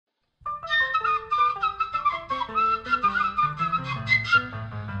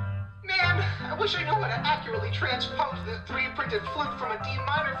wish I knew how to accurately transpose this 3D printed flute from a D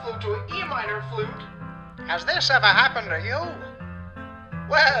minor flute to an E minor flute. Has this ever happened to you?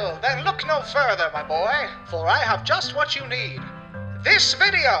 Well, then look no further, my boy, for I have just what you need. This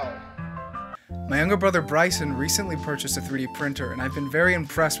video! My younger brother Bryson recently purchased a 3D printer, and I've been very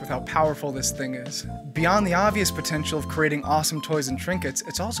impressed with how powerful this thing is. Beyond the obvious potential of creating awesome toys and trinkets,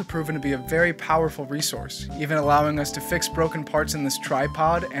 it's also proven to be a very powerful resource, even allowing us to fix broken parts in this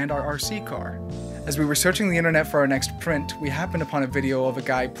tripod and our RC car. As we were searching the internet for our next print, we happened upon a video of a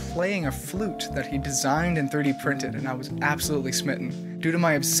guy playing a flute that he designed and 3D printed, and I was absolutely smitten. Due to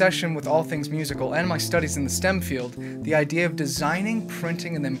my obsession with all things musical and my studies in the STEM field, the idea of designing,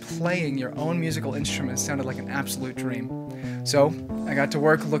 printing, and then playing your own musical instruments sounded like an absolute dream. So, I got to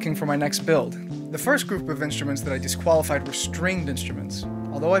work looking for my next build. The first group of instruments that I disqualified were stringed instruments.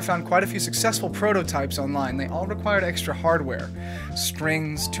 Although I found quite a few successful prototypes online, they all required extra hardware: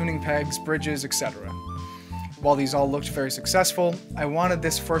 strings, tuning pegs, bridges, etc. While these all looked very successful, I wanted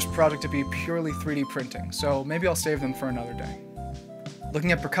this first project to be purely 3D printing, so maybe I'll save them for another day.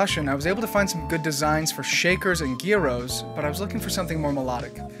 Looking at percussion, I was able to find some good designs for shakers and gyros, but I was looking for something more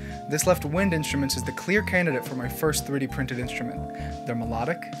melodic. This left wind instruments as the clear candidate for my first 3D printed instrument. They're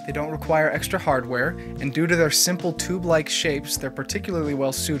melodic, they don't require extra hardware, and due to their simple tube-like shapes, they're particularly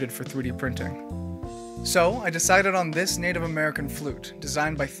well suited for 3D printing. So, I decided on this Native American flute,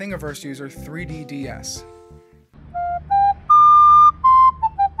 designed by Thingiverse user 3DDS.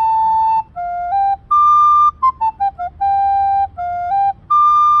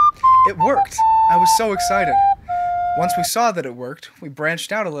 It worked! I was so excited. Once we saw that it worked, we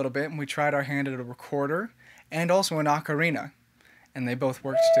branched out a little bit and we tried our hand at a recorder and also an ocarina, and they both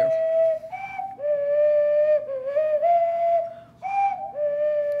worked too.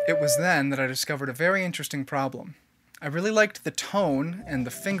 It was then that I discovered a very interesting problem. I really liked the tone and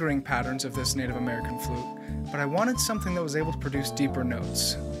the fingering patterns of this Native American flute, but I wanted something that was able to produce deeper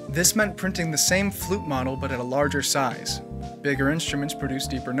notes. This meant printing the same flute model but at a larger size. Bigger instruments produce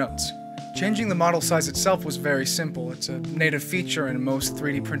deeper notes. Changing the model size itself was very simple. It's a native feature in most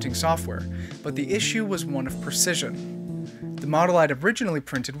 3D printing software, but the issue was one of precision. The model I'd originally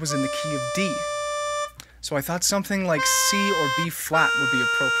printed was in the key of D, so I thought something like C or B flat would be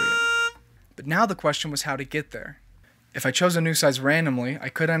appropriate. But now the question was how to get there. If I chose a new size randomly, I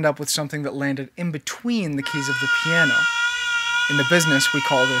could end up with something that landed in between the keys of the piano. In the business, we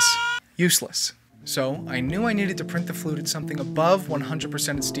call this useless. So, I knew I needed to print the flute at something above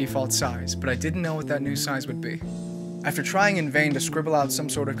 100% its default size, but I didn't know what that new size would be. After trying in vain to scribble out some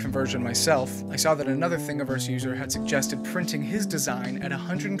sort of conversion myself, I saw that another Thingiverse user had suggested printing his design at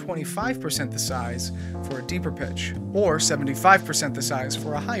 125% the size for a deeper pitch, or 75% the size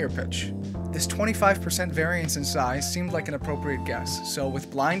for a higher pitch. This 25% variance in size seemed like an appropriate guess, so with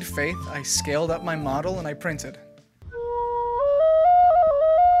blind faith, I scaled up my model and I printed.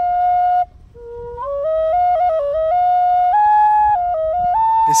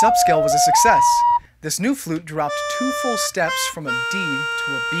 This upscale was a success. This new flute dropped 2 full steps from a D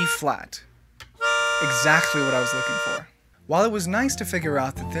to a B flat. Exactly what I was looking for. While it was nice to figure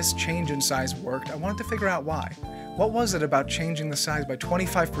out that this change in size worked, I wanted to figure out why. What was it about changing the size by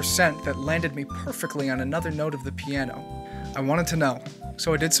 25% that landed me perfectly on another note of the piano? I wanted to know.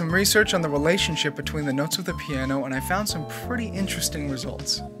 So I did some research on the relationship between the notes of the piano, and I found some pretty interesting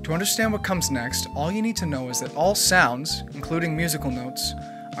results. To understand what comes next, all you need to know is that all sounds, including musical notes,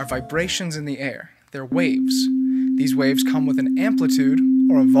 are vibrations in the air. They're waves. These waves come with an amplitude,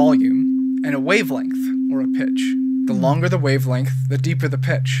 or a volume, and a wavelength, or a pitch. The longer the wavelength, the deeper the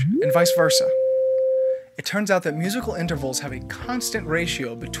pitch, and vice versa. It turns out that musical intervals have a constant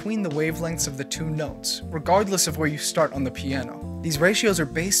ratio between the wavelengths of the two notes, regardless of where you start on the piano. These ratios are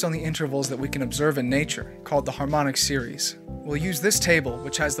based on the intervals that we can observe in nature, called the harmonic series. We'll use this table,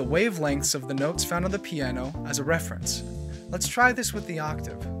 which has the wavelengths of the notes found on the piano, as a reference. Let's try this with the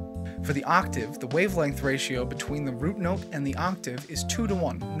octave. For the octave, the wavelength ratio between the root note and the octave is 2 to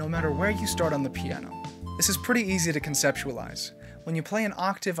 1, no matter where you start on the piano. This is pretty easy to conceptualize. When you play an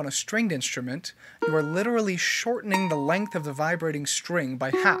octave on a stringed instrument, you are literally shortening the length of the vibrating string by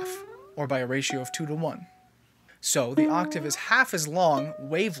half, or by a ratio of 2 to 1. So, the octave is half as long,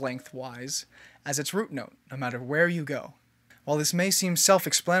 wavelength-wise, as its root note, no matter where you go. While this may seem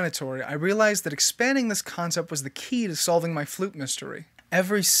self-explanatory, I realized that expanding this concept was the key to solving my flute mystery.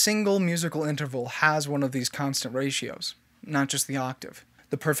 Every single musical interval has one of these constant ratios, not just the octave.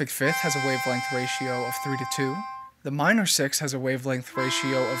 The perfect fifth has a wavelength ratio of 3 to 2, the minor sixth has a wavelength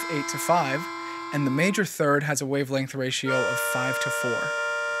ratio of 8 to 5, and the major third has a wavelength ratio of 5 to 4.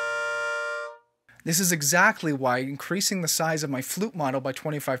 This is exactly why increasing the size of my flute model by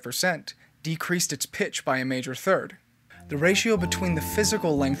 25% decreased its pitch by a major third. The ratio between the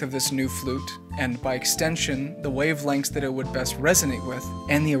physical length of this new flute, and by extension, the wavelengths that it would best resonate with,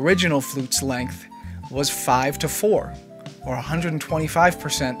 and the original flute's length was 5 to 4, or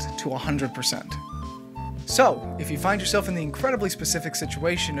 125% to 100%. So, if you find yourself in the incredibly specific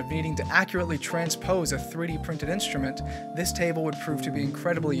situation of needing to accurately transpose a 3D printed instrument, this table would prove to be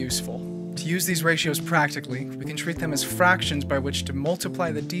incredibly useful. To use these ratios practically, we can treat them as fractions by which to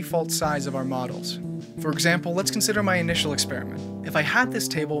multiply the default size of our models. For example, let's consider my initial experiment. If I had this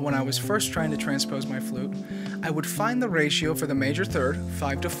table when I was first trying to transpose my flute, I would find the ratio for the major third,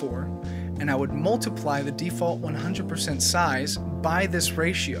 5 to 4, and I would multiply the default 100% size by this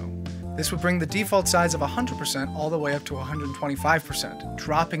ratio. This would bring the default size of 100% all the way up to 125%,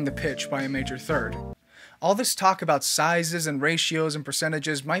 dropping the pitch by a major third. All this talk about sizes and ratios and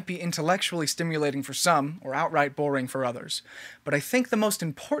percentages might be intellectually stimulating for some, or outright boring for others, but I think the most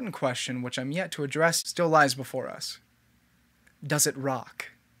important question, which I'm yet to address, still lies before us. Does it rock?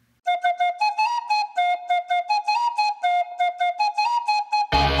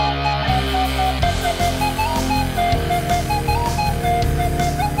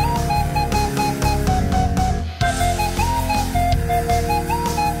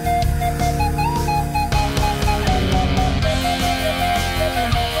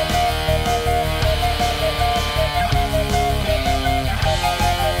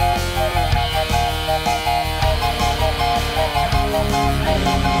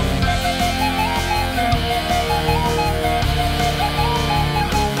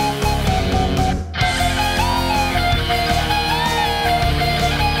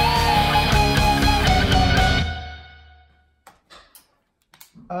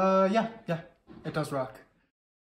 Yeah, it does rock.